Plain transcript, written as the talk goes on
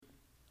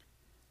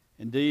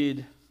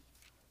Indeed,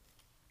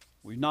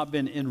 we've not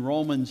been in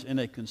Romans in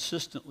a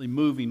consistently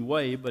moving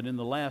way, but in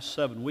the last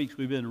 7 weeks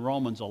we've been in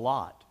Romans a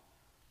lot.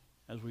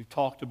 As we've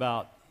talked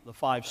about the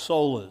five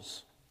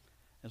solas,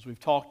 as we've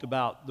talked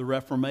about the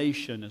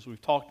Reformation, as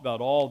we've talked about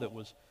all that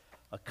was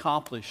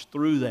accomplished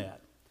through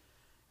that.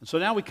 And so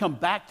now we come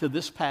back to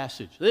this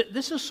passage.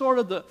 This is sort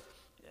of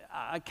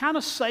I kind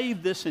of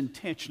saved this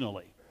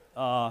intentionally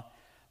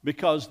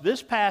because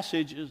this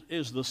passage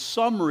is the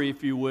summary,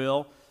 if you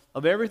will,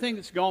 of everything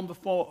that's gone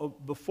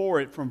before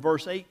it from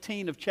verse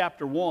 18 of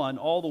chapter 1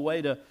 all the way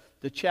to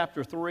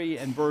chapter 3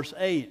 and verse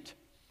 8.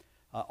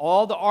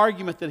 All the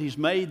argument that he's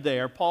made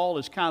there, Paul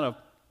is kind of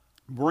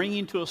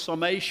bringing to a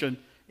summation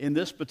in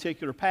this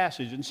particular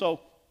passage. And so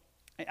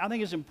I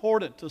think it's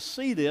important to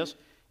see this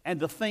and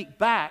to think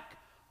back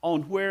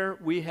on where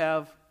we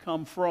have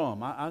come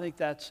from. I think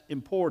that's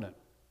important.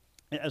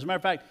 As a matter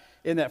of fact,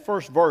 in that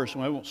first verse,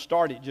 and I won't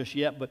start it just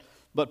yet,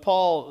 but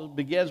Paul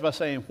begins by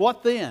saying,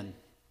 "What then?"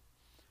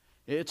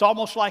 It's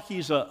almost like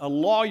he's a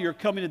lawyer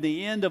coming to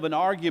the end of an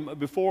argument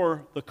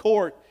before the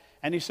court,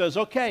 and he says,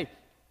 "Okay,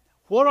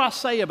 what do I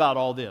say about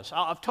all this?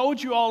 I've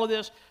told you all of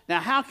this.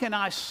 Now, how can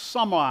I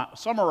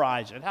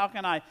summarize it? How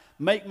can I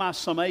make my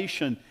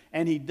summation?"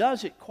 And he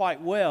does it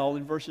quite well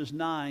in verses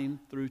 9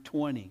 through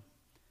 20.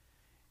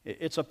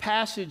 It's a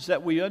passage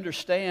that we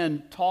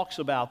understand talks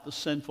about the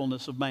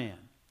sinfulness of man,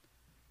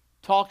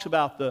 talks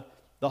about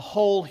the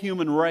whole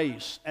human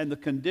race and the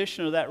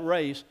condition of that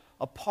race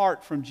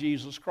apart from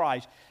Jesus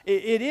Christ.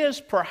 It is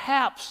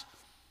perhaps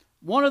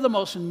one of the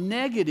most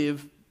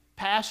negative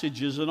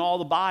passages in all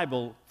the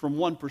Bible from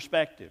one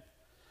perspective.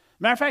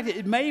 Matter of fact,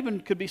 it may even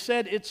could be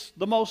said it's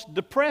the most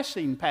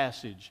depressing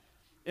passage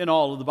in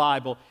all of the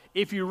Bible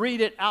if you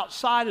read it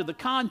outside of the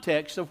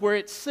context of where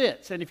it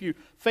sits. And if you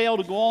fail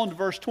to go on to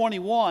verse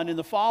 21 in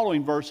the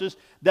following verses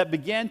that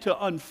begin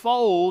to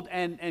unfold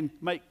and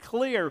make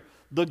clear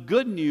the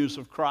good news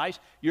of Christ,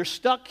 you're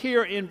stuck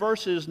here in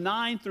verses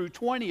 9 through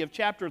 20 of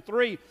chapter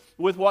 3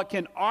 with what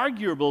can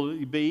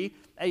arguably be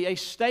a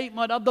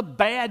statement of the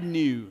bad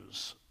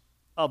news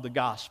of the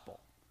gospel.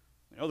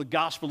 You know, the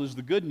gospel is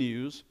the good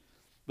news,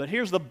 but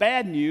here's the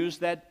bad news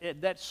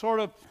that sort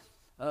of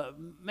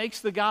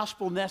makes the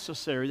gospel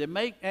necessary.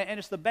 And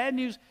it's the bad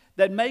news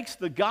that makes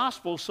the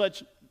gospel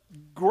such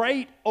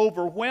great,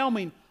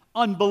 overwhelming,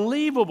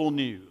 unbelievable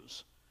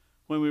news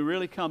when we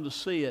really come to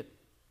see it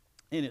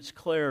in its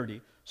clarity.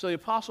 So the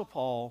Apostle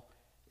Paul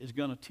is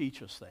going to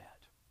teach us that.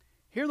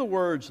 Hear the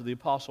words of the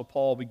Apostle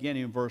Paul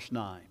beginning in verse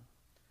 9.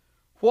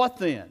 "What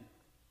then?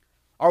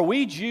 Are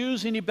we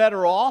Jews any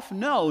better off?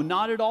 No,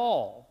 not at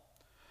all.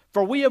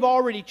 For we have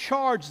already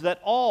charged that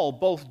all,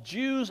 both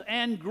Jews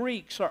and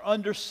Greeks, are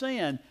under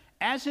sin.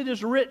 As it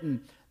is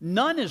written,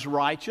 none is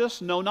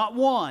righteous, no, not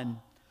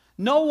one.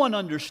 No one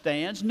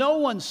understands, no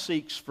one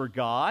seeks for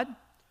God.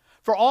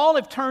 For all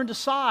have turned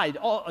aside,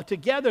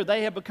 together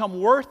they have become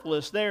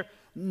worthless.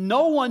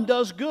 No one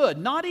does good,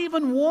 not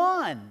even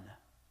one."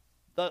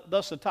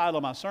 Thus the title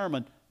of my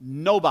sermon,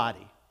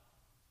 "Nobody!"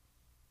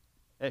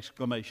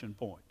 Exclamation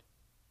point.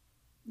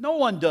 No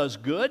one does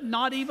good,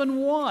 not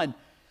even one.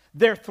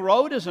 Their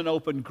throat is an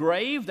open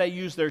grave. They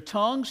use their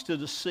tongues to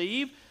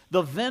deceive.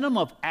 The venom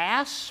of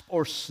asp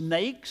or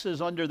snakes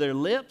is under their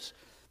lips.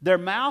 Their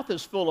mouth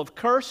is full of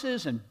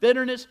curses and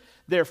bitterness.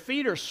 Their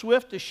feet are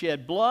swift to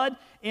shed blood.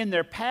 In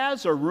their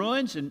paths are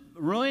ruin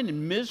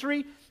and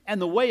misery. And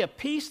the way of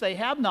peace they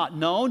have not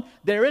known.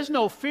 There is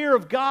no fear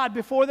of God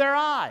before their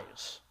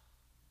eyes.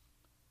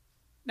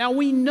 Now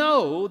we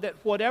know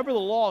that whatever the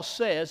law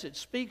says, it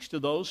speaks to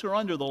those who are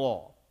under the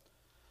law,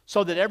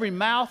 so that every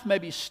mouth may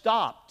be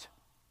stopped,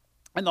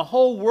 and the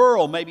whole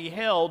world may be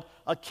held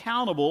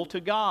accountable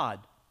to God.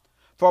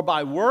 For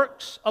by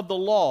works of the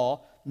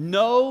law,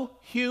 no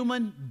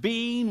human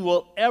being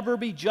will ever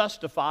be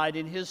justified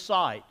in his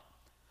sight,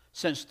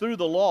 since through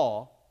the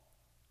law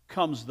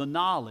comes the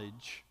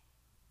knowledge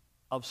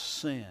of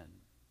sin.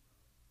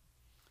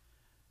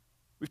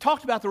 We've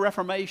talked about the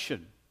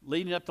Reformation,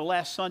 leading up to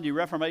last Sunday,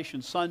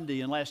 Reformation Sunday,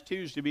 and last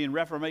Tuesday being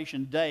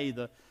Reformation Day,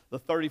 the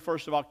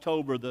 31st of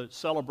October, the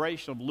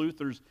celebration of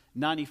Luther's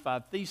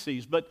 95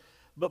 Theses. But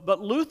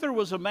Luther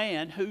was a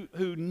man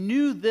who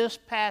knew this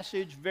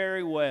passage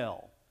very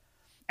well.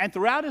 And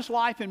throughout his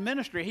life and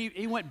ministry,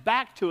 he went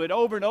back to it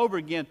over and over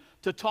again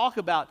to talk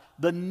about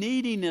the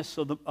neediness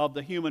of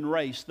the human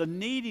race, the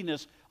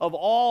neediness of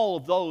all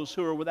of those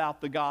who are without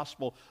the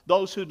gospel,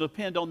 those who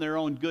depend on their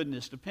own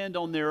goodness, depend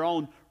on their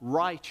own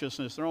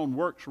righteousness, their own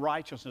works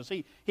righteousness.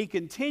 He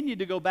continued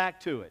to go back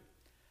to it.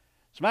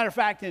 As a matter of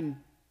fact,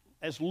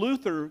 as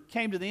Luther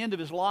came to the end of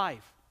his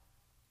life,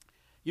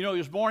 you know, he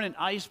was born in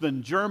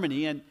Eisleben,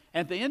 Germany, and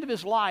at the end of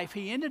his life,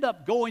 he ended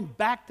up going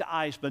back to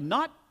Eisleben,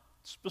 not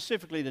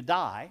specifically to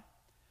die,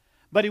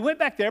 But he went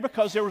back there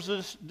because there was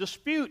a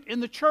dispute in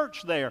the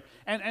church there.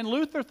 And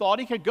Luther thought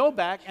he could go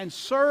back and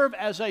serve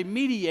as a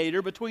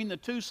mediator between the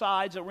two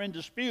sides that were in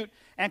dispute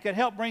and could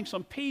help bring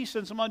some peace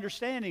and some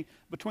understanding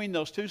between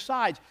those two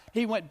sides.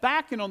 He went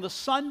back, and on the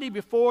Sunday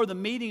before the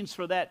meetings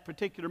for that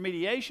particular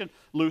mediation,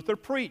 Luther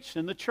preached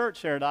in the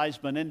church there at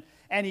Eisleben.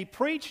 And he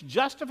preached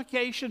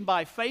justification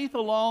by faith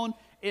alone,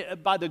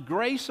 by the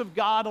grace of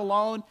God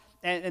alone.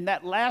 And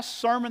that last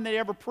sermon they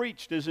ever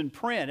preached is in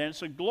print. And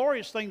it's a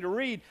glorious thing to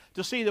read,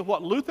 to see that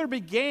what Luther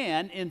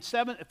began in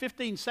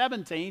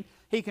 1517,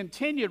 he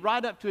continued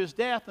right up to his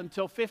death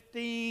until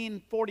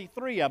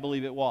 1543, I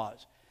believe it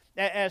was.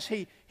 As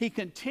he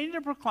continued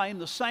to proclaim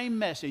the same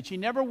message. He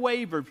never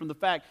wavered from the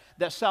fact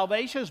that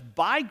salvation is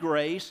by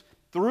grace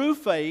through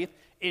faith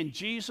in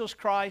Jesus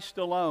Christ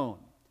alone.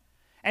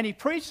 And he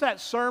preached that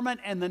sermon,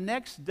 and the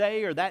next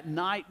day or that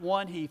night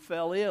he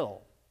fell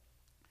ill.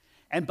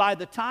 And by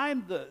the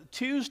time the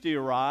Tuesday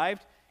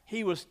arrived,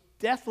 he was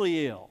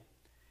deathly ill.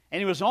 And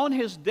he was on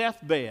his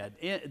deathbed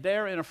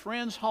there in a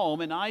friend's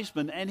home in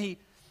Eisleben. And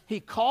he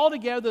called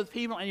together the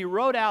people, and he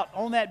wrote out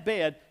on that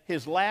bed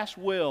his last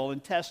will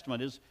and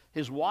testament.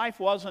 His wife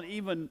wasn't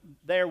even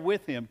there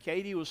with him.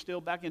 Katie was still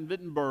back in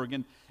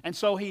Wittenberg. And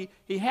so he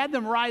had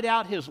them write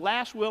out his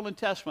last will and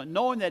testament,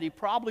 knowing that he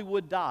probably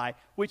would die,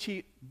 which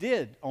he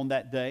did on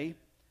that day.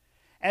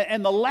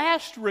 And the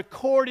last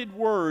recorded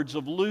words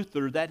of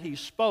Luther that he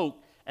spoke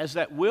as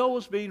that will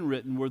was being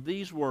written were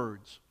these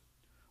words: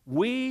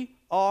 "We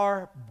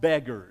are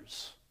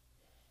beggars."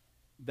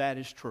 That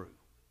is true.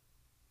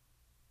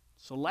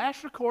 It's the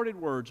last recorded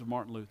words of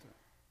Martin Luther.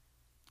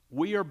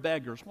 We are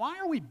beggars. Why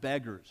are we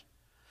beggars?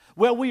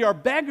 Well, we are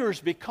beggars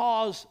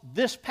because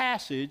this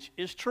passage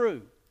is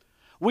true.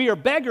 We are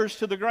beggars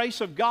to the grace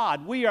of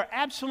God. We are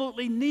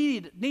absolutely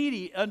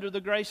needy under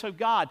the grace of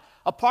God.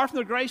 Apart from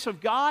the grace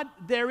of God,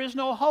 there is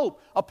no hope.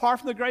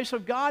 Apart from the grace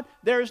of God,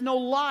 there is no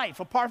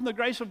life. Apart from the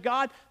grace of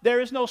God, there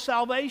is no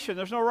salvation.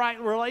 There's no right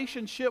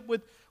relationship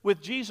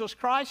with Jesus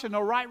Christ and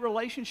no right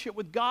relationship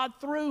with God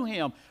through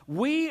Him.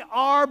 We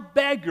are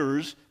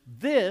beggars.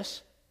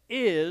 This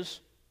is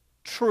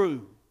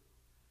true.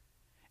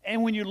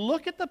 And when you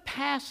look at the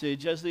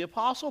passage as the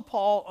Apostle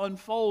Paul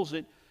unfolds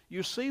it,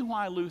 you see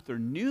why Luther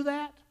knew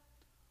that,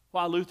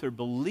 why Luther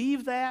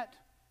believed that,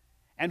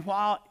 and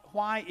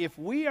why if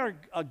we are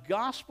a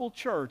gospel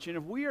church and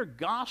if we are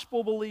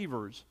gospel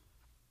believers,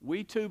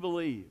 we too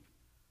believe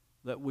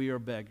that we are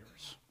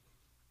beggars.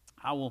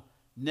 I will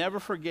never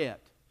forget,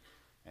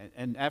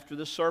 and after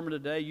this sermon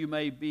today, you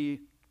may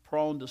be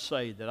prone to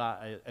say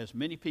that as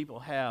many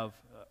people have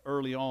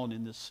early on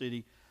in this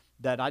city,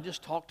 that I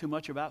just talk too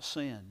much about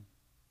sin.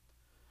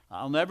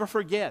 I'll never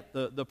forget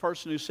the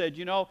person who said,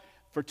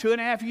 for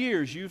 2.5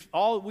 years,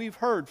 all we've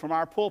heard from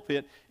our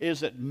pulpit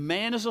is that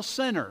man is a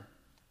sinner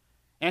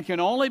and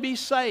can only be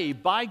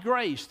saved by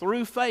grace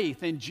through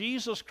faith in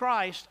Jesus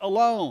Christ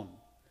alone.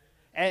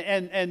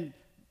 And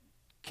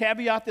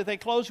caveat that they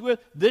close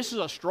with, this is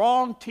a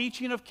strong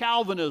teaching of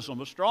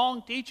Calvinism, a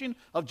strong teaching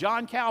of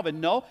John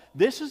Calvin. No,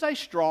 this is a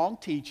strong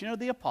teaching of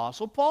the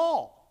Apostle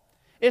Paul.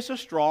 It's a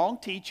strong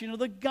teaching of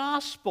the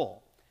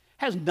gospel.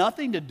 Has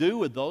nothing to do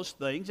with those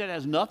things. It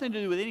has nothing to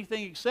do with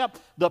anything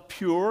except the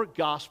pure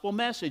gospel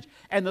message.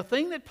 And the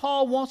thing that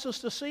Paul wants us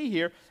to see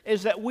here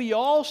is that we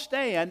all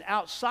stand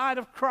outside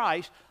of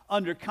Christ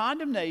under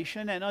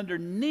condemnation and under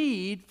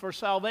need for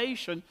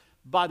salvation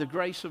by the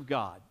grace of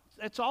God.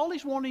 That's all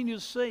he's wanting you to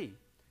see.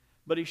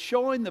 But he's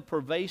showing the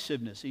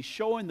pervasiveness. He's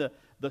showing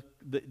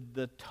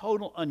the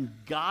total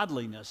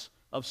ungodliness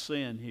of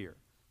sin here.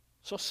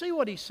 So see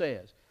what he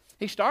says.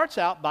 He starts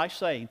out by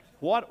saying,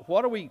 what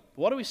do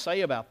we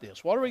say about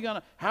this? How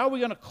are we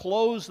gonna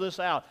close this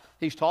out?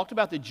 He's talked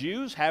about the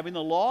Jews having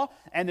the law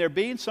and there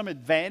being some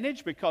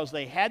advantage because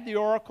they had the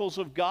oracles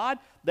of God.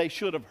 They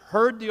should have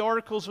heard the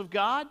oracles of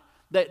God.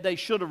 They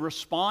should have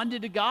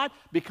responded to God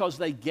because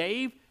they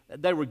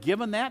were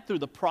given that through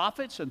the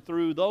prophets and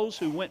through those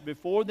who went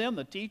before them,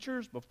 the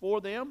teachers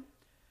before them.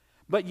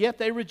 But yet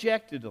they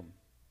rejected them.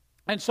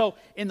 And so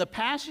in the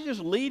passages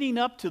leading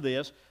up to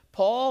this,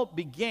 Paul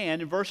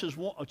began in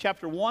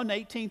chapter 1,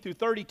 18 through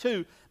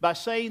 32 by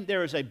saying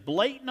there is a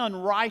blatant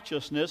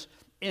unrighteousness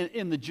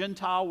in the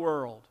Gentile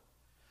world.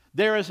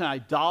 There is an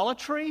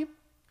idolatry.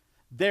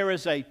 There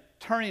is a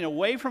turning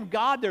away from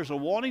God. There's a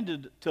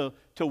wanting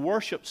to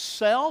worship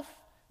self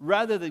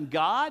rather than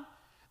God.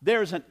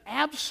 There is an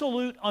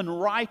absolute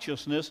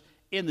unrighteousness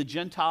in the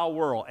Gentile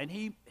world. And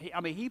he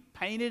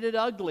painted it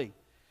ugly.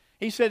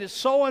 He said it's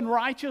so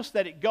unrighteous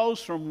that it goes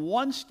from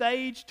one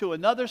stage to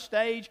another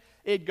stage.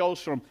 It goes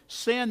from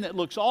sin that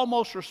looks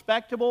almost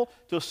respectable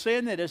to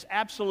sin that is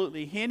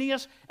absolutely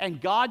heinous,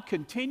 and God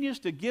continues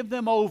to give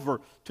them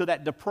over to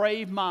that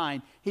depraved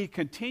mind. He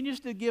continues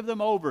to give them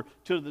over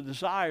to the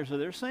desires of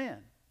their sin.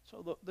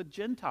 So the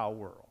Gentile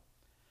world.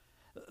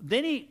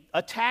 Then he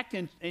attacked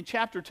in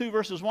chapter 2,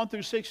 verses 1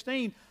 through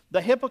 16,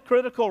 the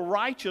hypocritical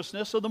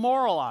righteousness of the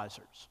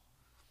moralizers.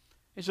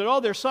 He said,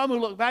 there's some who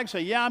look back and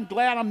say, yeah, I'm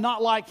glad I'm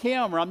not like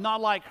him or I'm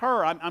not like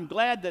her. I'm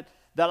glad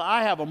that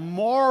I have a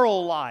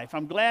moral life.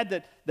 I'm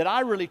glad that I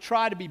really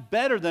try to be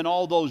better than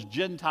all those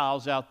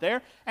Gentiles out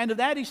there. And to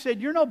that he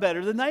said, you're no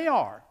better than they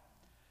are.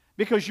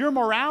 Because your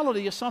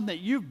morality is something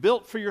that you've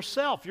built for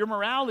yourself. Your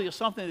morality is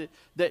something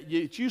that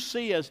you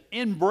see as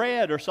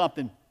inbred or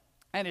something.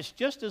 And it's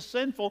just as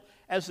sinful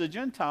as the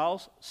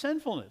Gentiles'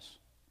 sinfulness.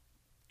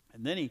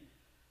 And then he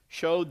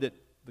showed that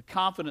the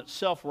confident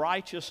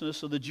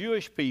self-righteousness of the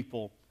Jewish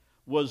people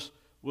was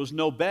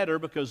no better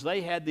because they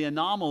had the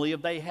anomaly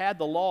of they had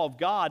the law of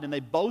God and they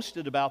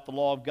boasted about the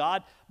law of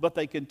God, but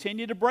they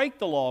continued to break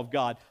the law of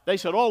God. They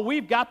said, oh,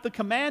 we've got the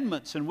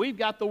commandments and we've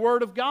got the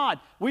Word of God.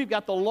 We've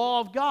got the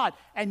law of God.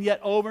 And yet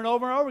over and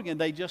over and over again,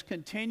 they just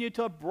continued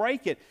to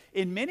break it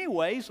in many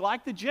ways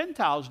like the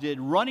Gentiles did,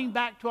 running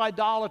back to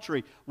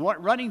idolatry,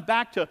 running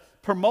back to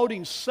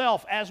promoting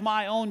self as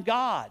my own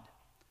God.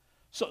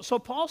 So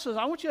Paul says,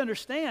 I want you to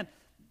understand,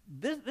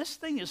 this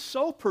thing is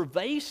so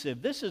pervasive.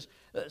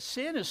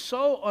 Sin is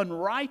so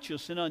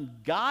unrighteous and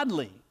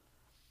ungodly.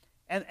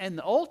 And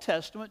the Old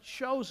Testament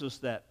shows us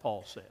that,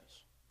 Paul says.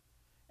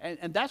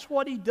 And that's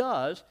what he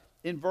does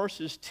in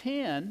verses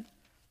 10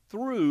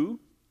 through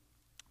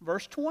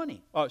verse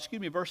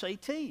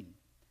 18.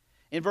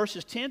 In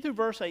verses 10 through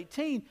verse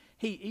 18,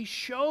 he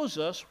shows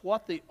us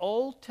what the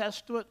Old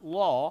Testament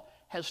law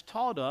has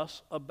taught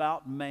us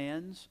about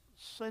man's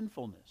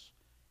sinfulness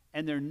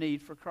and their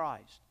need for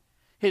Christ.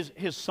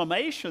 His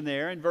summation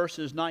there in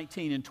verses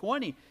 19 and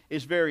 20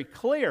 is very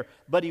clear,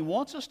 but he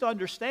wants us to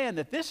understand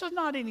that this is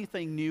not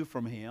anything new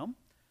from him.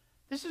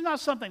 This is not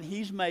something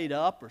he's made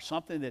up or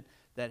something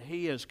that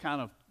he has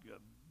kind of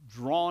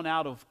drawn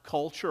out of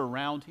culture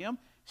around him.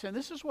 He's saying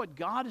this is what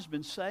God has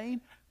been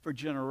saying for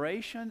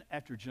generation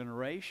after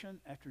generation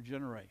after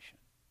generation.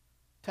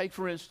 Take,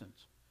 for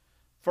instance,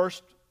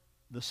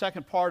 the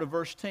second part of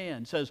verse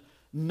 10 says,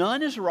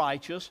 none is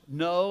righteous,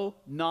 no,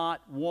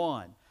 not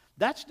one.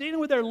 That's dealing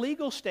with their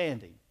legal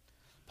standing.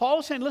 Paul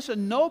is saying,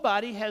 listen,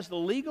 nobody has the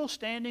legal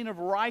standing of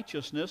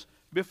righteousness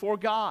before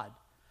God.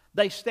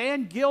 They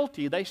stand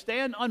guilty. They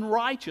stand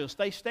unrighteous.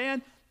 They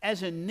stand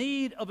as in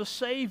need of a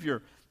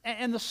Savior.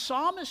 And the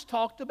psalmist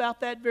talked about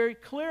that very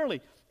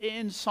clearly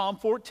in Psalm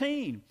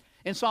 14.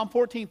 In Psalm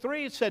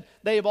 14:3 it said,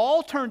 they have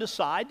all turned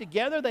aside.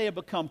 Together they have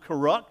become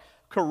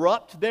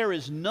corrupt. There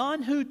is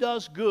none who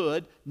does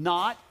good,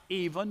 not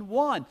even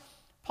one.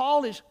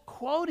 Paul is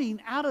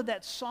quoting out of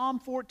that Psalm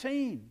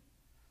 14.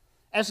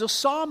 As the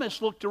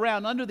psalmist looked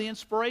around under the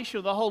inspiration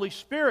of the Holy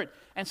Spirit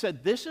and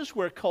said, this is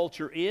where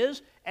culture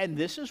is and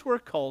this is where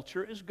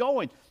culture is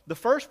going. The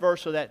first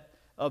verse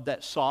of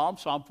that psalm,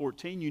 Psalm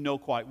 14, you know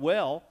quite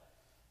well.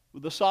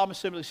 The psalmist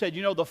simply said,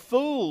 the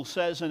fool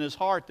says in his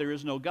heart there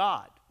is no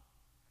God.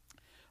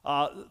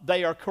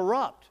 They are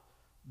corrupt.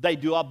 They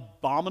do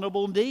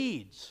abominable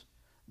deeds.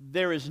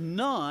 There is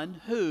none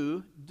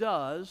who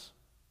does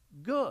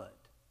good.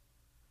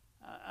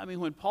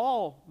 When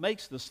Paul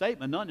makes the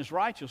statement, none is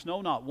righteous,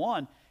 no, not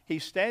one,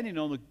 he's standing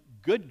on the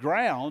good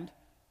ground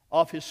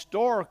of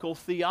historical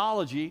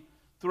theology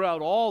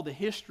throughout all the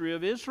history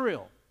of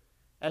Israel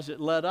as it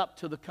led up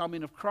to the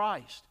coming of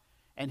Christ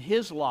and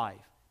his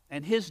life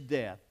and his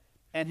death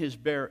and his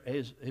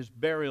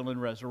burial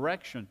and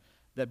resurrection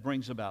that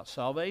brings about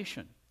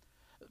salvation.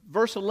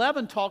 Verse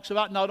 11 talks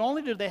about not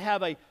only do they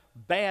have a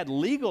bad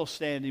legal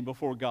standing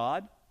before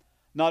God,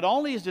 not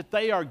only is it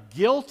they are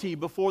guilty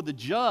before the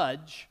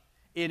judge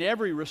in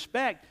every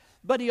respect,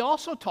 but he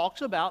also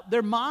talks about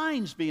their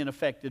minds being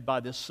affected by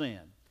this sin.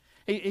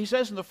 He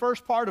says in the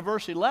first part of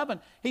verse 11,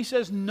 he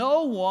says,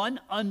 no one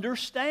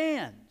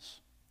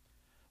understands.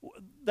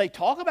 They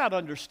talk about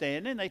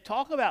understanding. They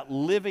talk about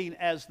living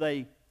as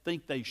they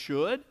think they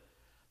should.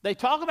 They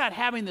talk about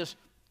having this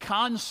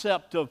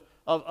concept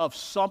of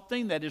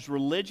something that is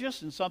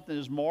religious and something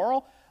that is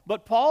moral.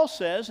 But Paul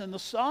says, and the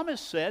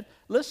psalmist said,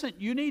 listen,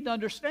 you need to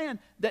understand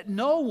that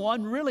no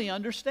one really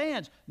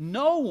understands.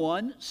 No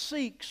one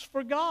seeks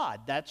for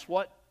God. That's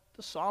what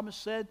the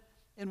psalmist said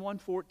in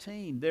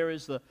 114. There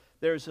is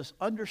this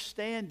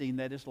understanding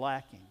that is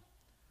lacking.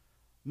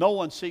 No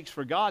one seeks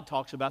for God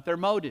talks about their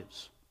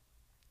motives.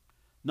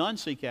 None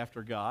seek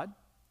after God.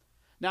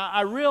 Now,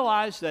 I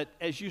realize that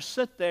as you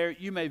sit there,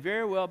 you may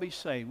very well be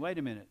saying, wait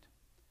a minute.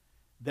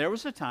 There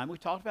was a time, we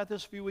talked about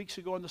this a few weeks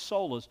ago in the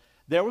Solas,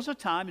 there was a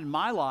time in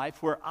my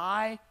life where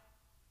I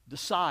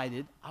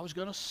decided I was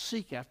going to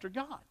seek after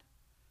God.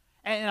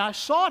 And I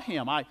sought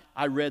Him.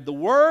 I read the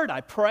Word. I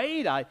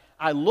prayed.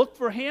 I looked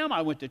for Him.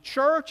 I went to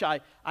church.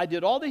 I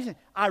did all these things.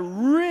 I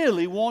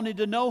really wanted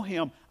to know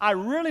Him. I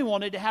really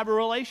wanted to have a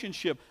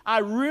relationship. I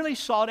really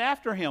sought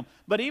after Him.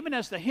 But even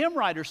as the hymn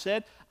writer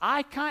said,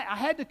 I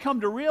had to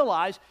come to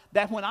realize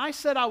that when I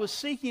said I was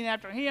seeking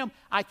after Him,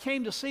 I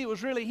came to see it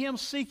was really Him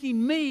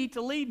seeking me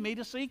to lead me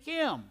to seek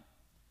Him.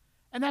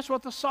 And that's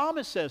what the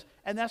psalmist says.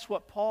 And that's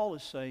what Paul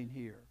is saying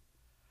here.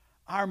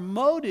 Our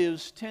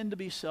motives tend to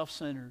be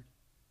self-centered.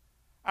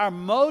 Our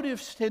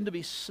motives tend to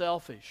be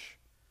selfish.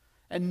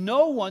 And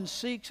no one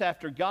seeks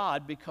after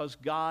God because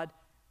God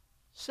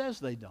says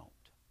they don't.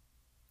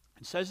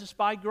 It says it's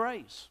by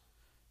grace.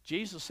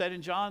 Jesus said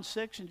in John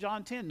 6 and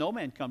John 10, no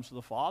man comes to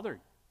the Father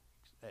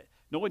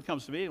No one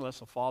comes to me unless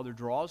the Father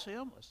draws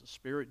him, unless the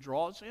Spirit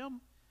draws him.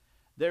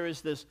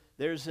 There's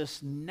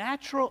this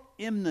natural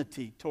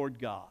enmity toward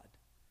God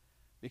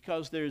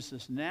because there's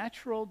this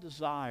natural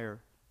desire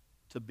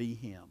to be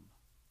him.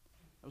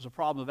 That was a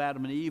problem of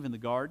Adam and Eve in the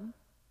garden.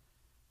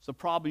 It's a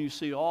problem you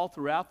see all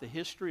throughout the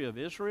history of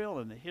Israel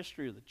and the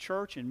history of the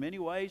church in many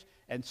ways,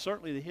 and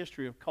certainly the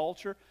history of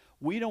culture.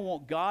 We don't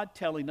want God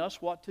telling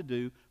us what to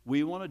do.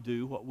 We want to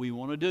do what we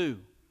want to do.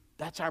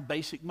 That's our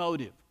basic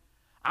motive.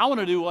 I want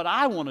to do what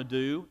I want to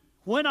do,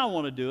 when I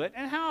want to do it,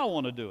 and how I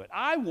want to do it.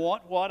 I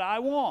want what I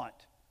want.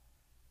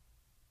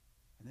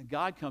 And then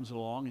God comes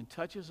along and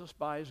touches us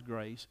by his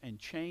grace and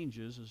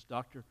changes, as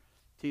Dr.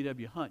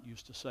 T.W. Hunt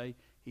used to say,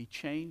 he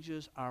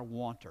changes our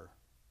wanter.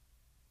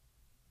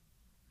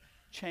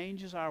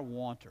 Changes our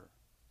wanter.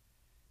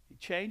 He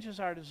changes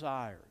our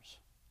desires.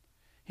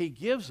 He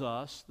gives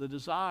us the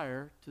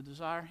desire to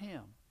desire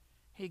him.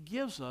 He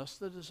gives us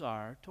the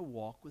desire to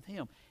walk with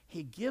him.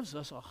 He gives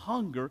us a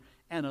hunger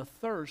and a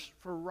thirst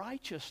for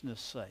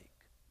righteousness' sake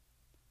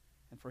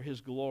and for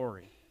his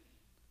glory.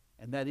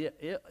 And that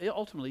it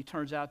ultimately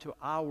turns out to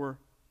our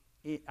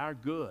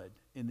good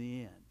in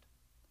the end.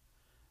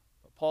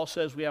 But Paul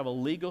says we have a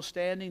legal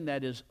standing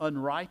that is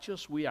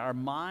unrighteous. Our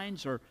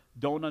minds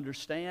don't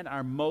understand.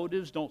 Our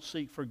motives don't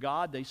seek for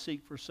God. They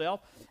seek for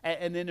self.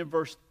 And then in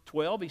verse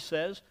 12 he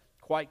says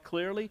quite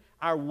clearly,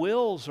 our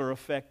wills are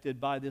affected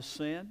by this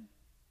sin.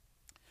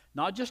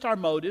 Not just our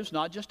motives,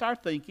 not just our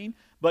thinking,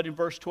 but in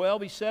verse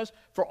 12 he says,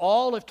 for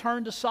all have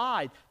turned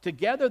aside.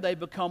 Together they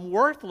become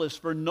worthless,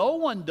 for no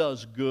one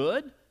does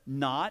good,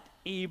 not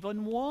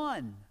even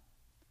one.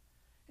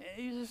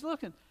 He says,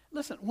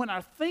 listen, when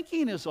our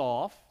thinking is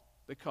off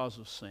because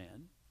of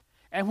sin,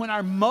 and when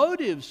our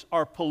motives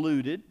are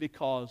polluted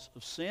because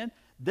of sin,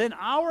 then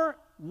our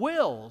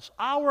wills,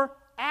 our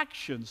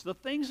actions, the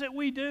things that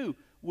we do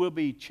will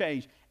be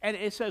changed. And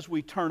it says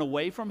we turn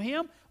away from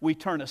him, we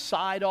turn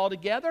aside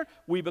altogether,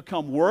 we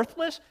become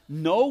worthless.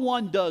 No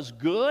one does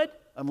good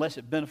unless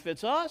it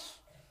benefits us.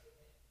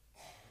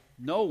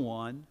 No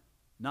one,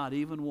 not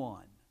even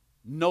one.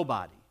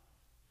 Nobody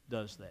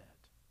does that.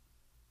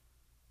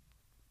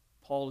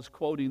 Paul is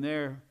quoting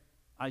there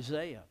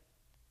Isaiah.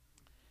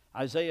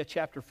 Isaiah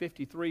chapter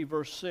 53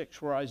 verse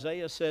 6, where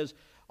Isaiah says,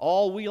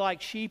 all we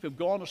like sheep have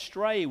gone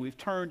astray. We've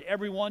turned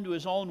everyone to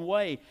his own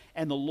way.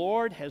 And the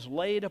Lord has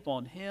laid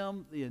upon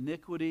him the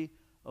iniquity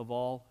of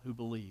all who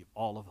believe,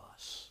 all of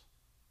us.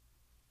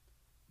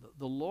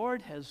 The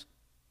Lord has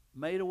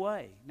made a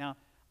way. Now,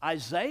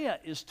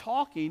 Isaiah is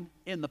talking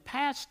in the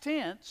past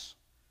tense,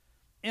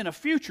 in a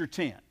future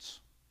tense.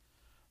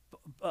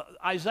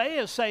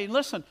 Isaiah is saying,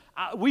 listen,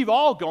 we've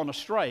all gone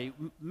astray.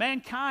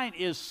 Mankind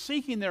is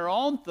seeking their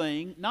own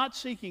thing, not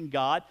seeking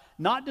God,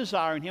 not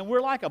desiring him.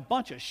 We're like a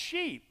bunch of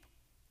sheep.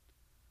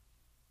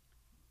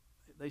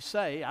 They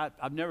say,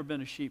 I've never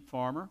been a sheep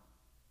farmer,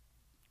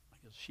 I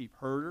guess sheep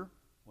herder,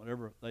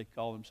 whatever they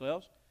call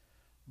themselves.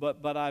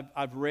 But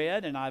I've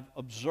read and I've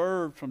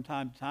observed from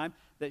time to time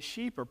that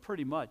sheep are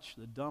pretty much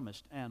the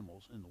dumbest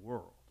animals in the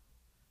world.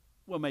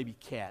 Well, maybe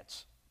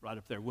cats right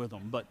up there with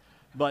them,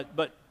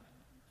 but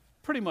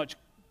pretty much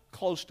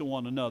close to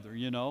one another,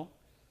 you know.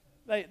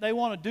 They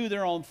want to do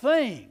their own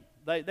thing.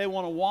 They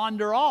want to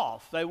wander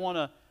off. They want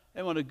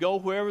to go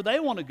wherever they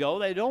want to go.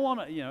 They don't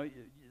want to,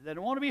 they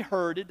don't want to be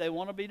herded. They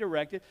want to be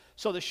directed.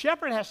 So the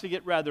shepherd has to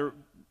get rather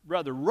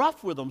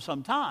rough with them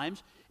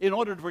sometimes in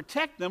order to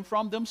protect them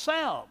from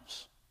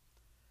themselves.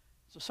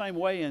 It's the same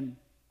way in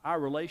our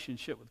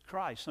relationship with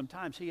Christ.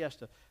 Sometimes he has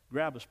to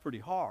grab us pretty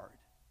hard.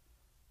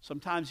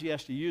 Sometimes he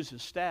has to use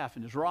his staff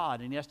and his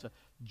rod, and he has to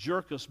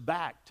jerk us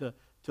back to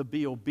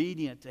be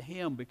obedient to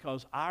him,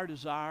 because our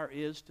desire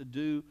is to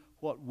do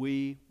what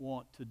we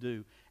want to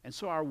do. And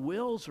so our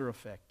wills are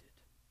affected.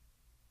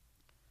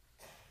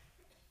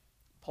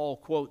 Paul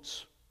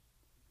quotes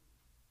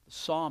the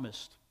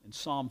psalmist in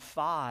Psalm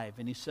 5,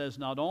 and he says,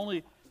 not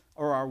only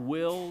are our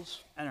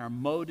wills and our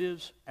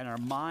motives and our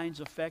minds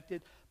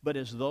affected, but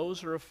as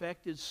those are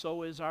affected,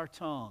 so is our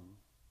tongue,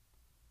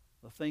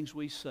 the things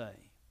we say.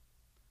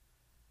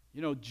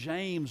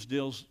 James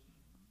deals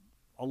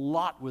a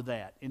lot with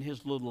that in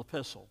his little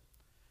epistle.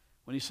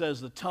 When he says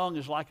the tongue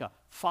is like a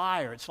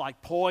fire, it's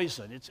like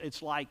poison.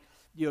 It's like,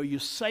 you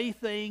say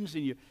things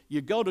and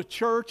you go to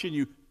church and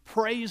you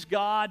praise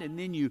God and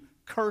then you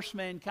curse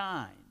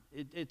mankind.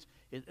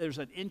 There's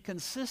an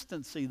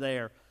inconsistency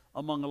there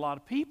among a lot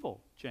of people,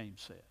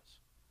 James says.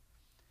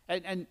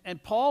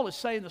 And Paul is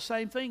saying the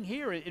same thing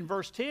here. In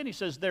verse 10, he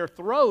says, their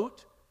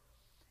throat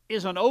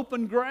is an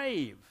open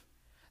grave.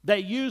 They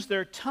use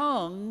their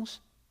tongues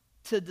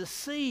to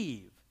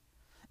deceive.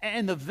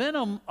 And the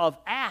venom of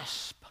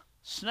asp,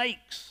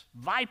 snakes,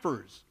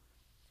 vipers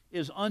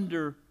is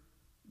under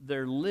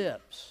their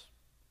lips.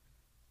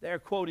 They're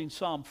quoting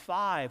Psalm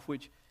 5,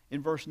 which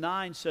in verse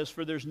 9 says,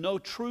 for there's no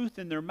truth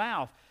in their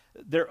mouth.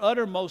 Their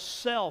inmost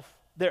self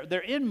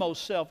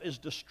is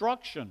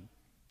destruction.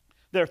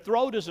 Their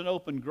throat is an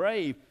open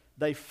grave.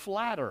 They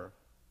flatter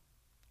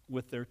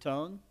with their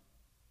tongue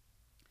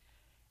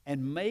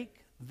and make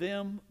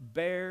them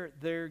bear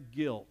their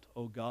guilt,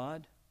 O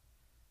God.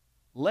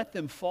 Let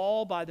them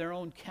fall by their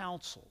own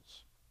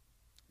counsels.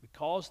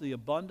 Because the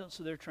abundance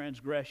of their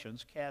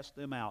transgressions cast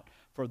them out,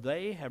 for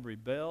they have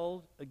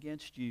rebelled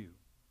against you.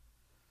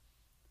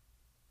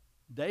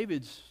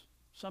 David's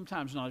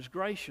sometimes not as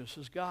gracious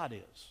as God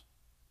is.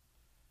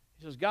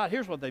 He says, God,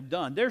 here's what they've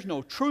done. There's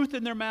no truth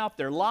in their mouth.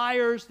 They're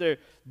liars.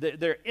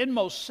 Their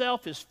inmost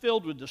self is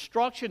filled with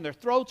destruction. Their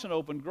throat's an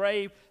open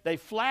grave. They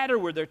flatter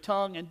with their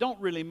tongue and don't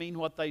really mean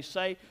what they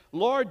say.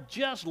 Lord,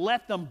 just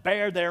let them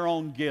bear their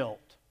own guilt.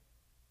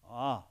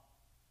 But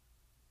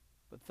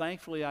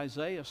thankfully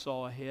Isaiah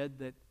saw ahead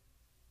that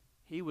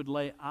he would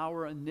lay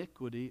our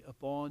iniquity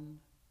upon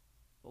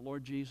the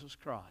Lord Jesus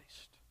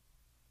Christ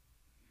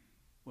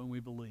when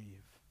we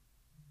believe,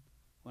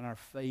 when our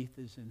faith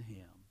is in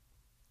Him.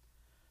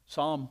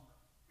 Psalm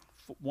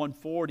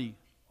 140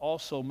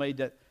 also made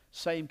that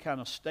same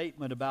kind of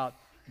statement about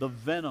the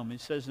venom.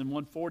 It says in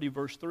 140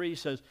 verse 3, it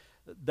says,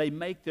 they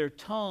make their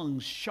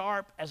tongues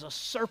sharp as a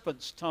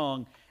serpent's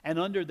tongue, and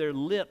under their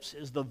lips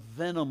is the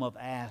venom of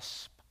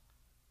asp.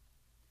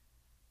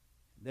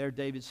 There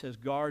David says,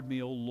 guard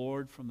me, O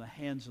Lord, from the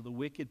hands of the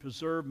wicked.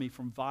 Preserve me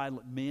from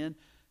violent men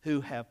who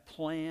have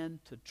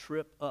planned to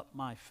trip up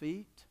my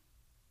feet.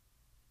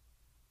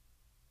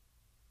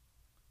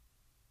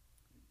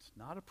 It's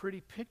not a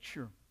pretty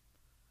picture.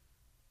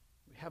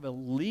 We have a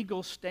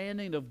legal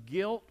standing of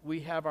guilt. We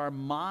have our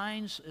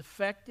minds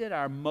affected,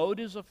 our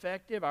motives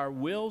affected, our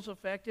wills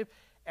affected,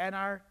 and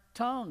our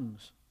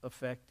tongues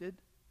affected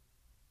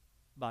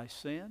by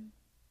sin.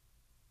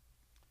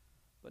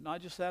 But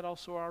not just that,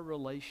 also our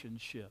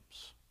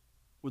relationships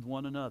with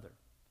one another.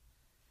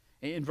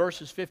 In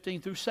verses 15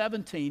 through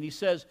 17, he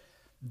says,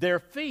 their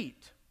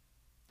feet,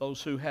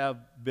 those who have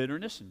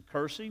bitterness and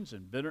cursings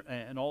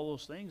and all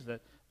those things,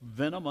 that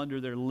venom under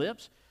their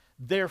lips,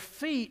 their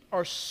feet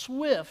are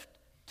swift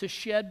to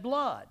shed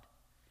blood.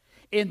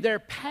 In their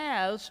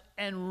paths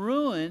and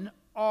ruin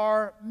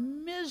are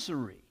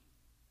misery.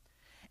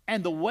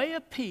 And the way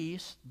of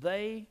peace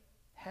they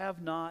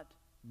have not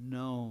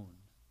known.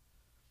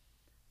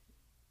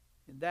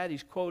 And that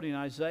he's quoting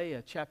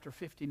Isaiah chapter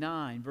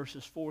 59,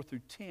 verses 4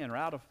 through 10, or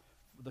out of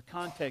the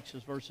context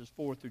is verses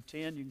 4 through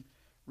 10. You can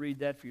read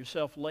that for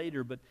yourself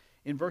later. But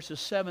in verses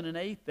 7 and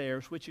 8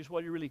 there, which is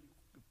what he really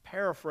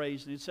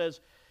paraphrased, and it says,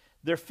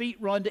 their feet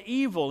run to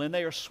evil, and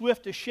they are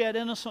swift to shed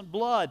innocent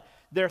blood.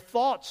 Their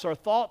thoughts are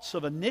thoughts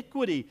of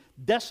iniquity.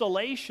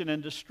 Desolation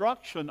and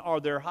destruction are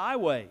in their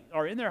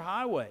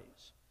highways.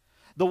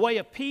 The way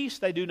of peace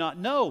they do not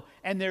know,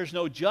 and there's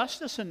no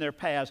justice in their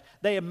paths.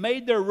 They have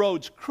made their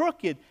roads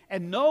crooked,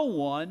 and no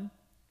one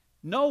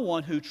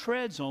who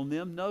treads on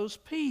them knows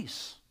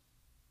peace.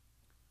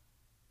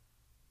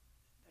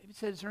 David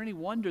said, is there any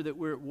wonder that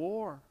we're at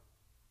war?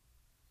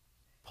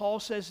 Paul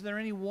says, is there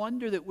any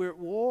wonder that we're at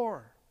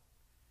war?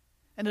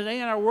 And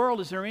today in our world,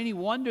 is there any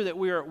wonder that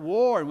we're at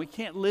war and we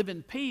can't live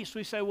in peace?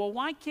 We say, well,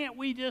 why can't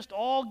we just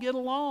all get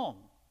along?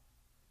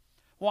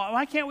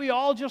 Why can't we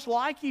all just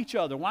like each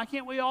other? Why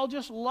can't we all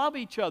just love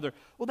each other?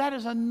 Well, that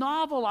is a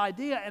novel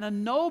idea and a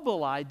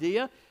noble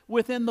idea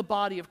within the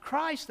body of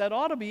Christ that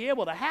ought to be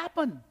able to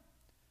happen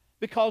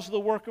because of the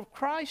work of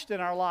Christ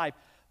in our life.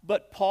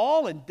 But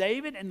Paul and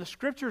David and the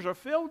Scriptures are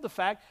filled with the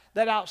fact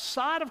that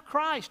outside of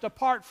Christ,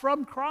 apart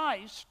from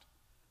Christ,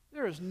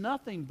 there is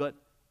nothing but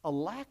a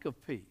lack of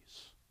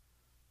peace.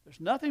 There's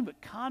nothing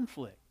but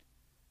conflict.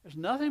 There's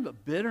nothing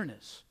but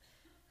bitterness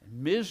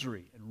and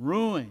misery and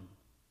ruin.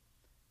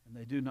 And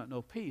they do not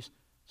know peace.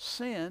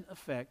 Sin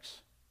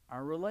affects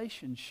our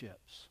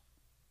relationships.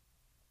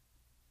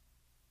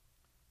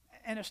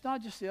 And it's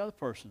not just the other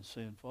person's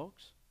sin,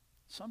 folks.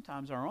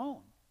 Sometimes our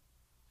own.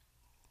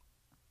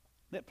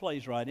 That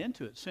plays right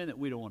into it. Sin that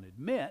we don't want to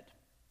admit.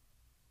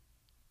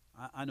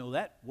 I know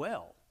that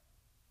well.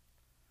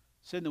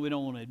 Sin that we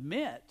don't want to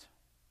admit.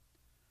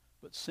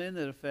 But sin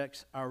that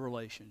affects our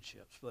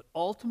relationships. But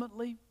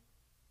ultimately,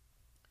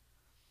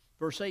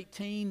 verse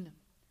 18,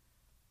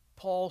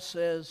 Paul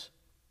says,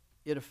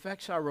 it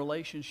affects our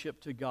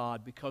relationship to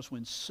God because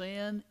when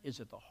sin is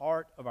at the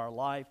heart of our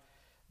life,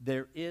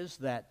 there is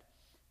that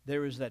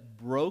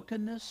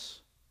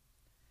brokenness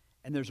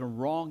and there's a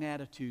wrong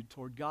attitude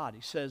toward God.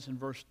 He says in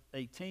verse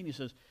 18, he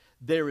says,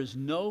 there is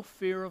no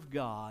fear of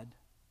God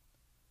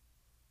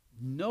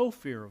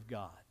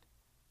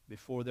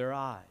before their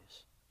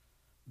eyes.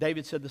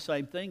 David said the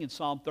same thing in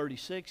Psalm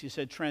 36. He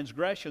said,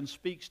 transgression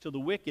speaks to the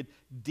wicked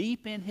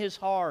deep in his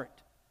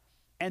heart,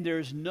 and there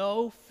is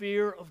no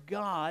fear of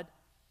God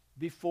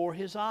before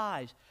his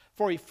eyes.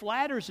 For he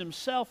flatters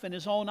himself in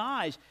his own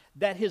eyes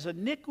that his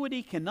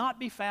iniquity cannot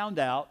be found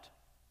out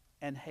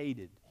and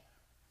hated.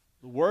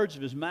 The words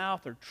of his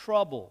mouth are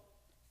trouble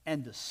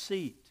and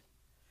deceit.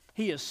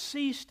 He has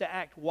ceased to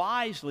act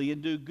wisely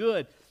and do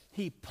good.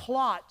 He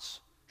plots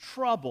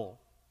trouble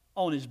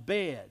on his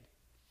bed.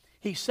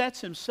 He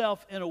sets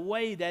himself in a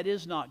way that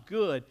is not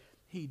good.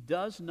 He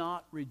does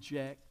not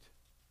reject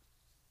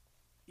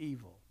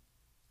evil.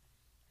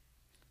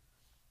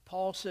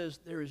 Paul says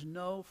there is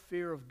no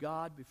fear of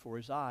God before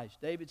his eyes.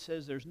 David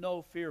says there's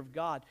no fear of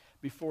God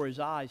before his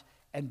eyes.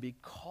 And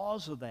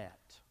because of that,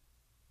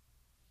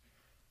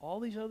 all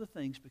these other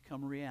things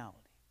become a reality.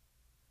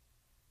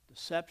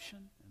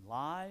 Deception and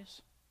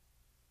lies,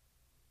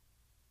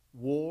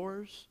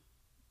 wars,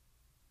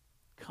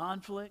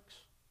 conflicts,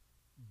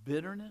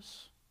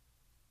 bitterness.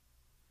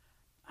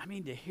 I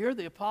mean, to hear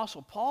the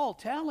Apostle Paul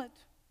tell it,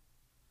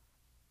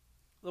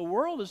 the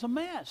world is a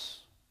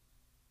mess.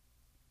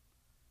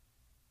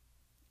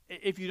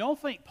 If you don't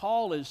think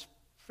Paul is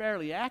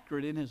fairly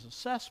accurate in his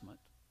assessment,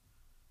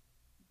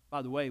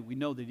 by the way, we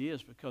know that he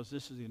is because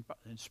this is the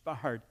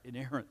inspired,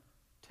 inerrant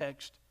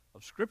text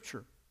of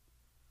Scripture.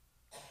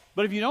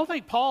 But if you don't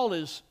think Paul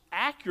is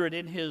accurate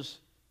in his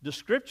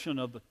description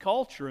of the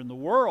culture and the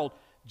world,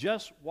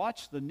 just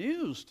watch the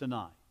news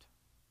tonight.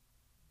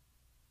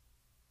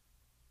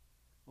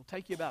 It'll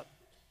take you about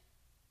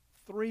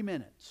 3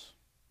 minutes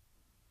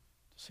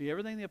to see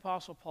everything the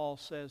Apostle Paul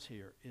says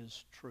here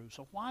is true.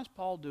 So why is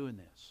Paul doing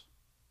this?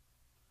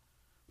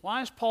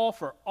 Why is Paul,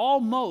 for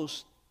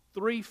almost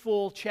 3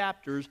 full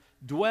chapters,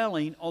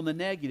 dwelling on the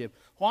negative?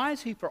 Why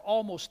is he, for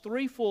almost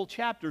 3 full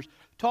chapters,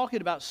 talking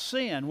about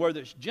sin,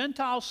 whether it's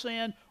Gentile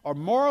sin or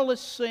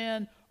moralist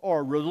sin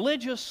or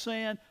religious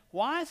sin?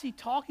 Why is he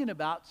talking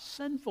about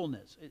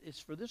sinfulness? It's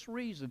for this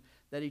reason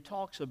that he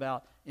talks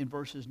about in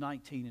verses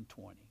 19 and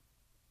 20.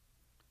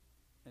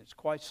 And it's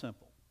quite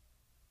simple.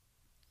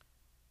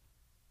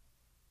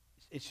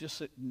 It's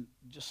just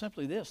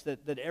simply this,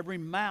 that every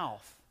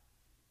mouth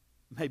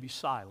may be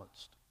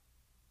silenced.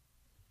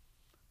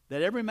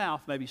 That every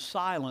mouth may be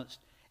silenced,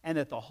 and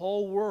that the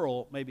whole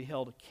world may be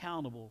held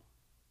accountable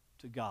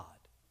to God.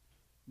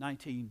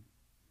 19,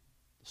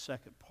 the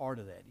second part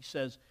of that. He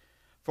says,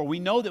 for we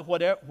know that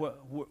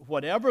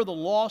whatever the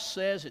law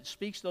says, it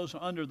speaks those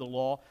under the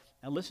law.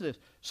 And listen to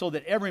this. So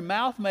that every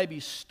mouth may be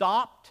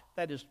stopped,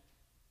 that is,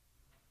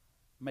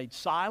 made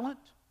silent,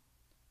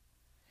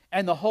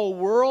 and the whole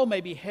world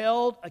may be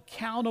held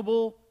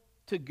accountable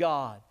to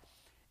God.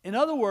 In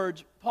other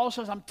words, Paul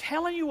says, I'm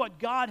telling you what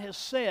God has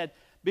said,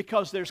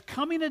 because there's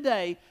coming a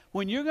day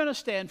when you're going to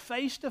stand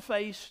face to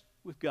face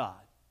with God.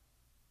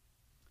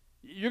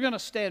 You're going to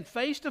stand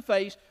face to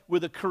face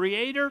with the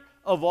creator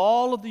of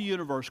all of the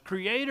universe,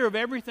 creator of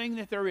everything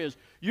that there is.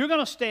 You're going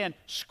to stand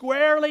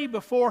squarely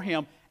before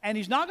him, and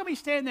he's not going to be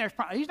standing there,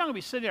 he's not going to be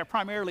sitting there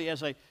primarily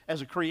as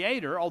a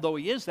creator, although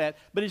he is that,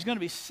 but he's going to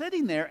be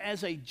sitting there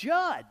as a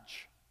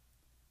judge.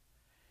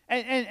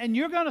 And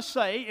you're going to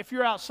say, if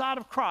you're outside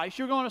of Christ,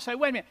 you're going to say,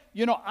 wait a minute,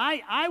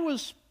 I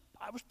was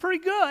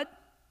pretty good.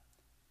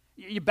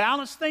 You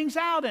balanced things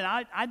out, and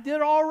I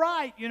did all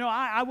right.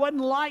 I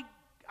wasn't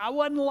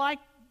like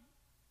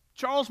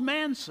Charles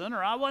Manson,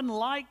 or I wasn't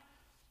like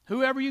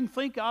whoever you can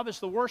think of as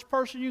the worst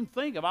person you can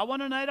think of. I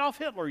wasn't an Adolf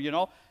Hitler,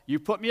 You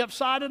put me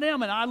upside of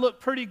them, and I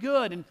look pretty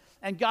good.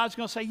 And God's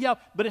going to say, yeah,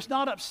 but it's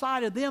not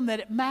upside of them that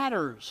it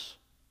matters.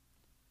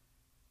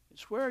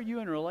 It's where are you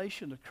in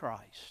relation to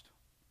Christ?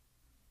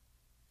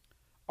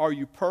 Are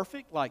you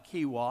perfect like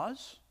he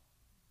was?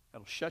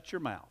 That'll shut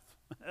your mouth.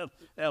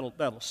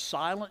 That'll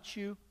silence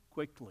you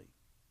quickly.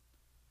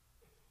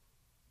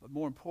 But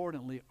more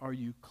importantly, are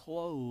you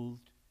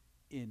clothed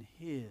in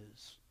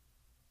his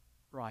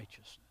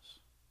righteousness?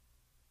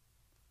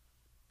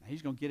 Now,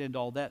 he's going to get into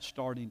all that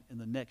starting in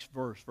the next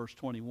verse, verse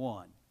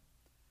 21.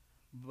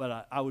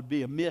 But I would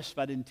be amiss if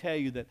I didn't tell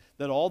you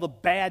that all the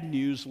bad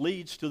news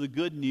leads to the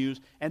good news,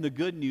 and the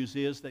good news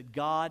is that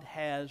God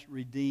has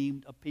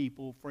redeemed a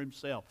people for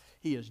himself.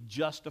 He has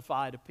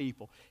justified a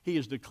people. He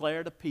has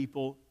declared a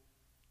people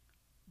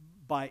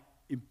by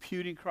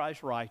imputing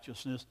Christ's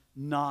righteousness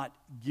not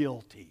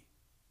guilty.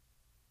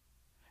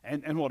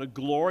 And what a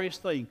glorious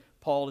thing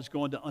Paul is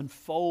going to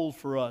unfold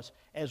for us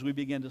as we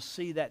begin to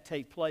see that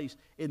take place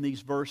in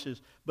these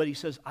verses. But he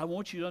says, I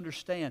want you to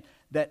understand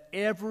that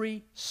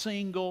every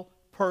single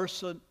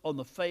person on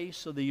the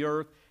face of the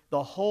earth,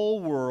 the whole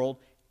world,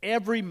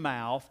 every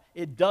mouth,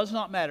 it does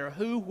not matter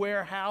who,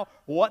 where, how,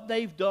 what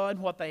they've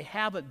done, what they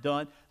haven't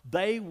done,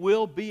 they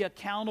will be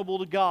accountable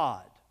to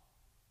God.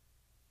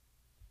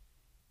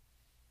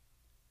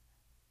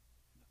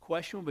 The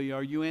question will be,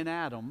 are you in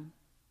Adam,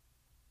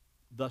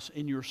 thus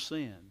in your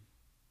sin?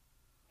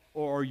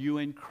 Or are you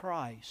in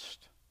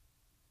Christ,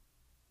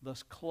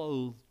 thus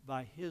clothed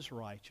by his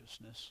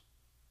righteousness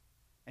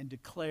and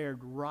declared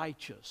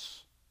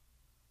righteous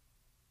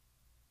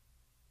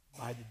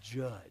by the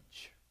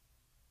judge?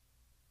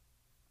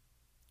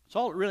 That's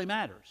all that really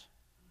matters.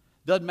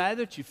 Doesn't matter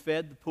that you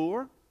fed the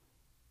poor.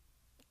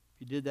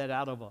 If you did that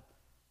out of a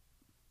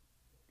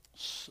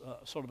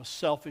sort of a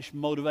selfish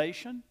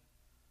motivation.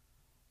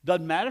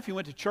 Doesn't matter if you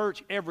went to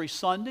church every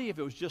Sunday, if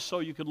it was just so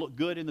you could look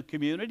good in the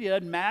community. It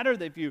doesn't matter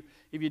that if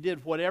you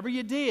did whatever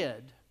you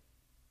did.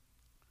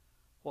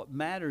 What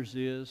matters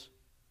is,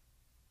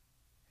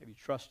 have you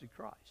trusted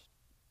Christ?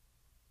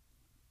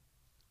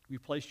 Have you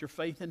placed your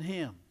faith in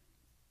him?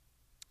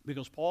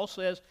 Because Paul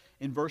says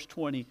in verse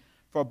 20,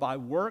 for by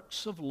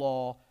works of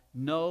law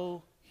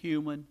no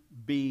human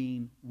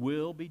being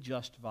will be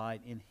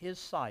justified in his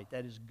sight,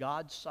 that is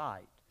God's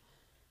sight.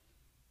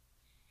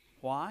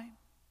 Why?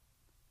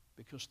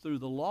 Because through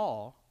the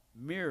law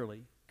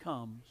merely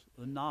comes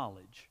the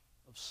knowledge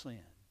of sin.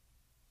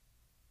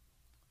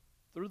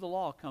 Through the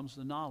law comes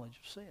the knowledge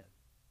of sin.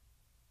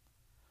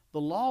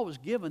 The law was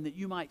given that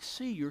you might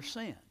see your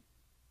sin.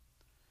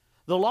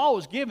 The law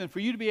was given for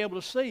you to be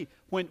able to see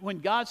when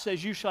God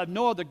says, you shall have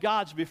no other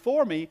gods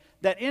before me,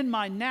 that in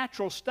my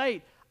natural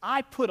state,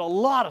 I put a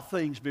lot of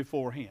things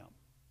before Him.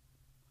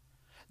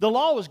 The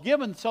law was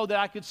given so that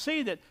I could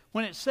see that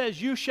when it says,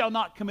 you shall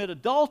not commit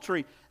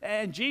adultery,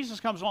 and Jesus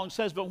comes along and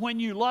says, but when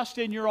you lust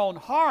in your own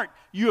heart,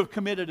 you have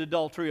committed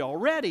adultery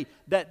already,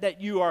 that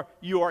you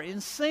are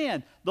in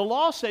sin. The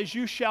law says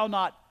you shall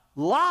not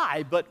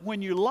lie, but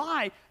when you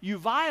lie, you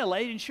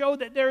violate and show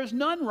that there is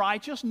none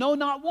righteous, no,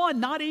 not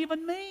one, not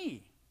even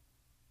me.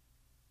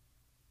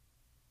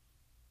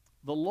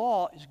 The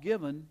law is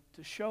given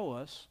to show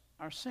us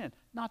our sin,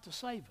 not to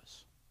save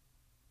us.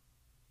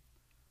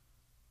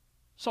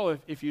 So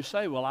if you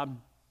say, well,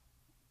 I'm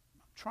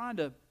trying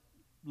to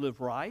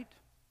live right,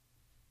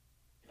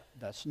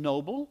 that's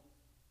noble.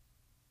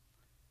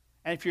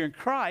 And if you're in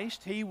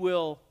Christ, He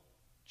will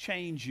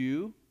change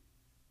you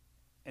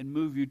and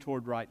move you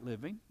toward right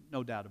living.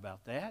 No doubt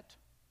about that.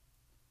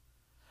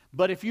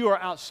 But if you are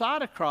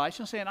outside of Christ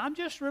and saying, I'm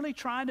just really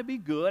trying to be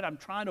good, I'm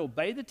trying to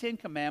obey the Ten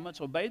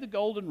Commandments, obey the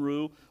Golden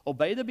Rule,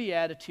 obey the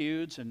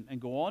Beatitudes, and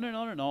go on and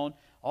on and on,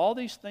 all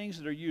these things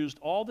that are used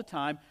all the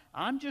time,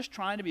 I'm just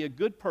trying to be a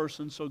good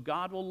person so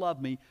God will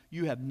love me,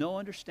 you have no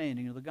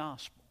understanding of the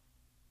gospel.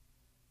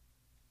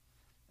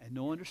 And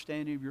no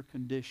understanding of your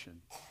condition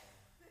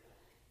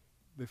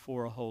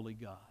before a holy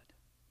God.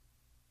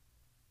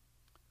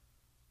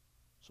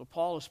 So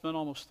Paul has spent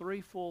almost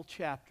 3 full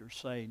chapters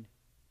saying,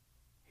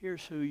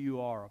 here's who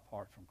you are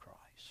apart from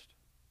Christ.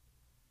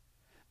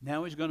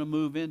 Now he's going to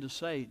move in to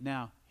say,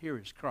 now here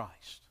is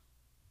Christ.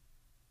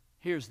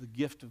 Here's the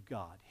gift of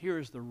God. Here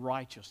is the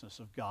righteousness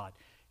of God.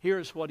 Here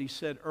is what he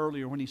said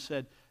earlier when he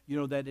said,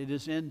 that it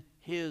is in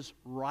His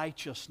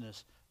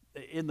righteousness,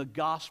 in the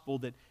gospel,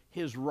 that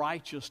His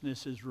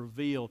righteousness is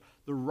revealed.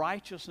 The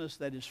righteousness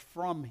that is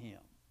from Him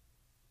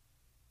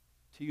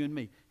to you and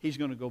me. He's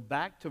going to go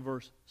back to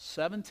verse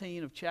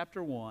 17 of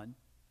chapter 1,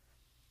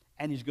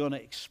 and he's going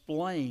to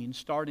explain,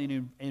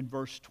 starting in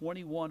verse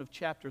 21 of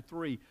chapter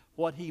 3,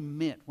 what he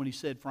meant when he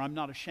said, for I'm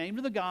not ashamed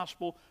of the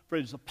gospel, for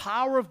it is the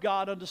power of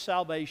God unto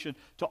salvation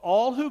to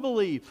all who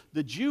believe,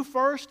 the Jew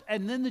first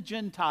and then the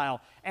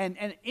Gentile. And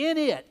in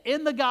it,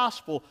 in the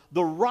gospel,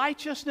 the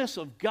righteousness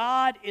of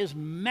God is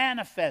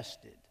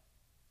manifested,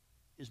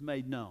 is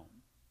made known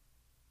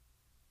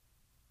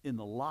in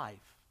the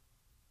life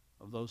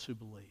of those who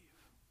believe.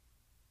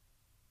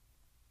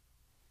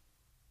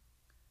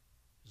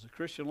 Is the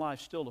Christian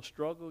life still a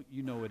struggle?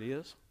 You know it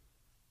is.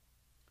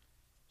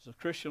 Is the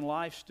Christian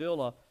life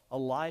still a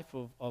life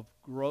of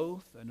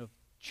growth and of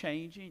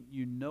changing?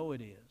 You know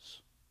it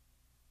is.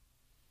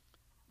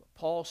 But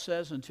Paul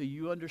says, until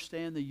you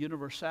understand the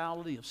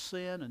universality of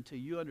sin, until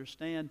you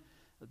understand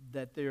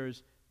that there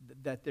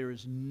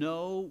is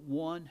no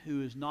one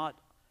who is not,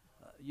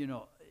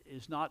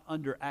 is not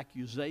under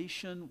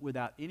accusation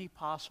without any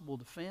possible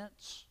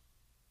defense,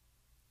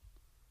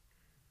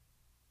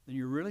 then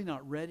you're really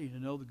not ready to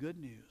know the good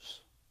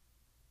news.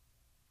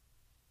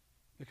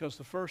 Because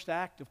the first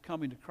act of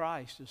coming to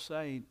Christ is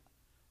saying,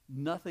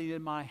 nothing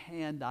in my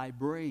hand I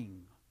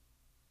bring,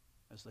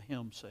 as the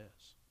hymn says.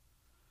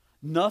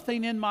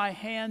 Nothing in my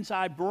hands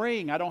I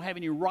bring. I don't have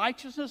any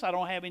righteousness. I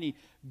don't have any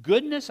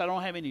goodness. I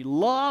don't have any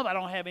love. I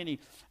don't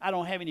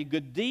have any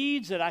good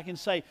deeds that I can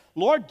say,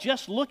 Lord,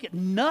 just look at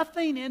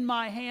nothing in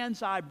my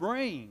hands I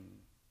bring.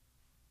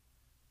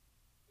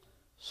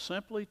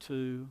 Simply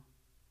to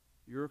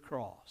your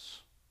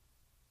cross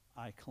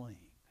I cling.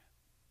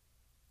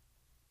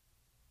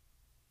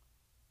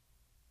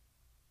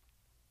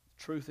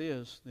 The truth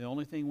is, the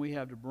only thing we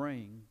have to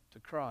bring to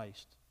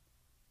Christ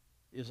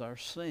is our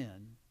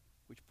sin,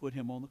 which put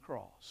Him on the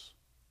cross,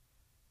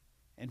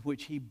 and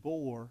which He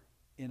bore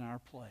in our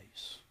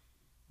place,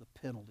 the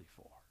penalty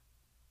for,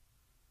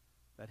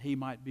 that He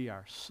might be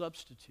our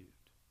substitute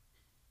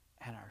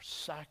and our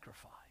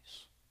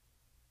sacrifice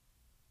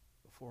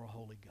before a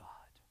holy God.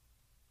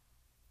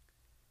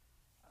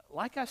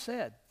 Like I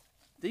said,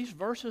 these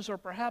verses are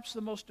perhaps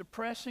the most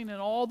depressing in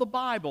all the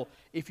Bible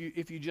if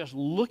you just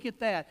look at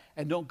that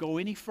and don't go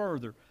any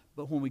further.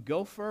 But when we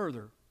go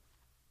further,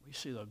 we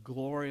see the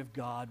glory of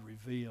God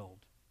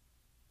revealed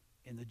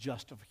in the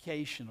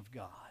justification of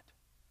God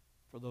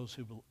to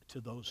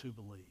those who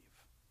believe.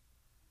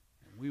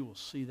 And we will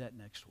see that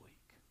next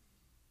week.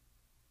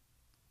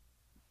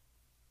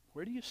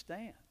 Where do you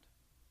stand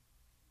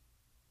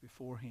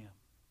before Him?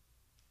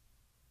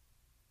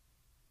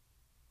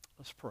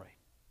 Let's pray.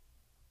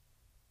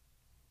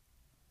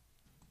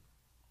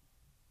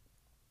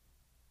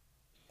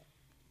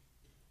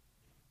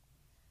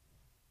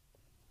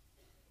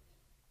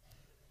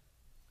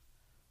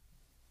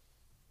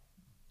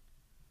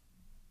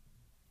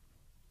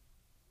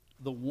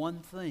 The one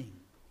thing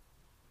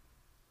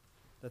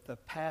that the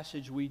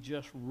passage we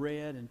just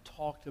read and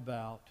talked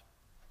about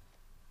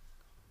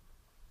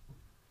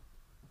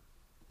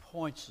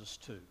points us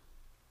to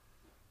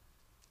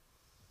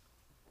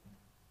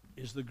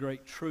is the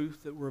great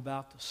truth that we're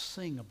about to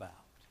sing about.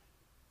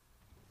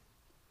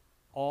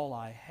 All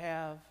I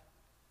have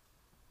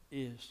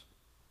is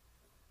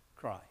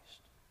Christ.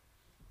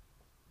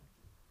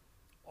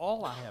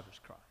 All I have is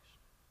Christ.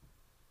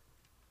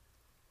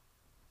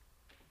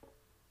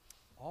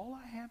 All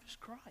I have is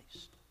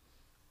Christ.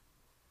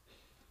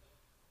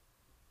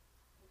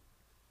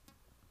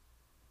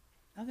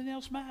 Nothing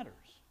else matters.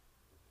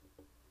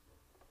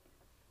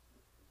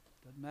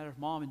 Doesn't matter if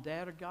mom and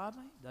dad are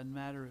godly. Doesn't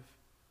matter if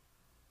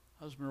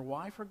husband or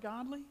wife are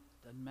godly.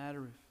 Doesn't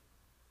matter if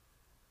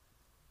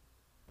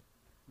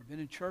we've been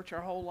in church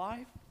our whole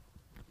life.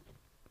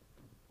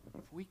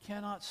 If we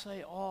cannot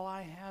say all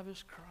I have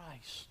is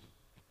Christ,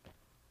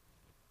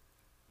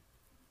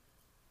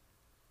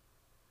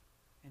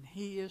 and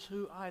He is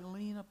who I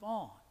lean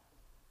upon,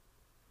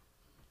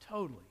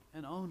 totally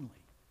and only,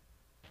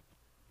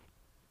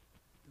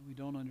 then we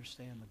don't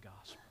understand the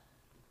gospel.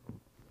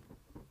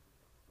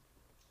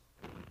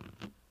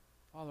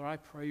 Father, I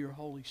pray your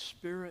Holy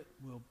Spirit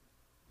will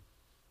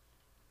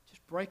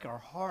just break our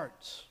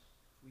hearts.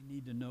 We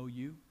need to know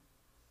you.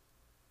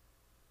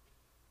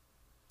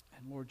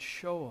 And Lord,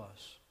 show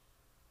us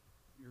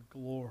your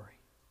glory.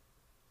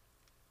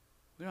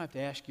 We don't have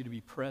to ask you to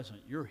be present.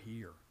 You're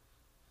here.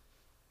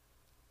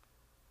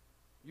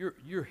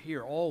 You're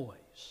here always.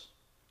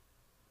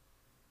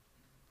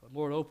 But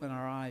Lord, open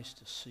our eyes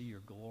to see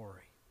your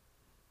glory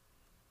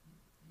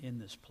in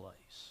this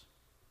place.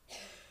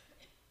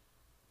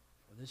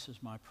 For this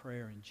is my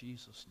prayer in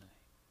Jesus' name.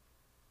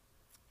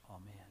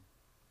 Amen.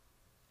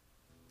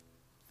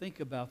 Think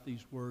about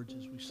these words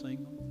as we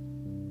sing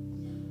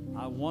them.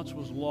 I once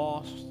was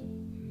lost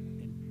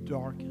in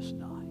darkest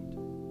night.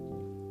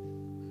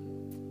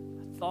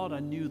 I thought I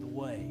knew the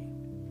way.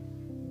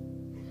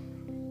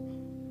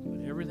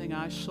 But everything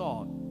I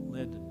sought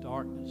led to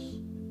darkness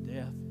and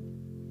death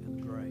and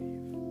the grave.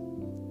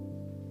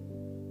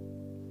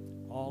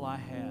 All I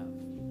have